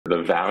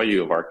the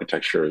value of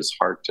architecture is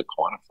hard to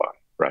quantify,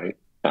 right?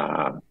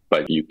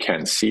 But you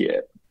can see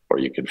it, or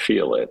you can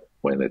feel it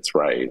when it's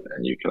right,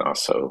 and you can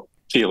also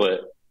feel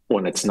it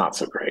when it's not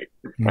so great,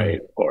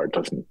 right? Or it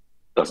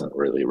doesn't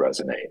really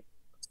resonate.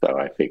 So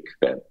I think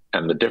that,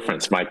 and the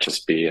difference might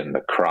just be in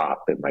the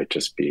crop. It might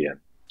just be in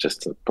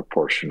just a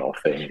proportional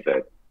thing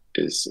that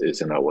is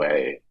in a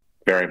way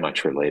very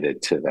much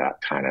related to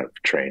that kind of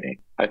training.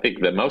 I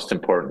think the most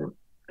important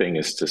thing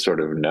is to sort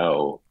of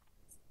know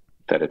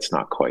that it's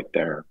not quite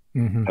there,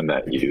 and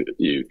that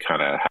you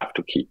kind of have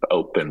to keep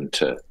open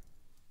to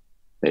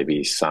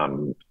maybe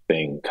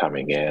something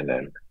coming in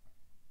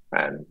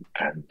and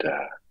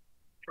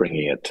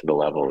bringing it to the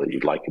level that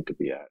you'd like it to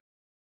be at.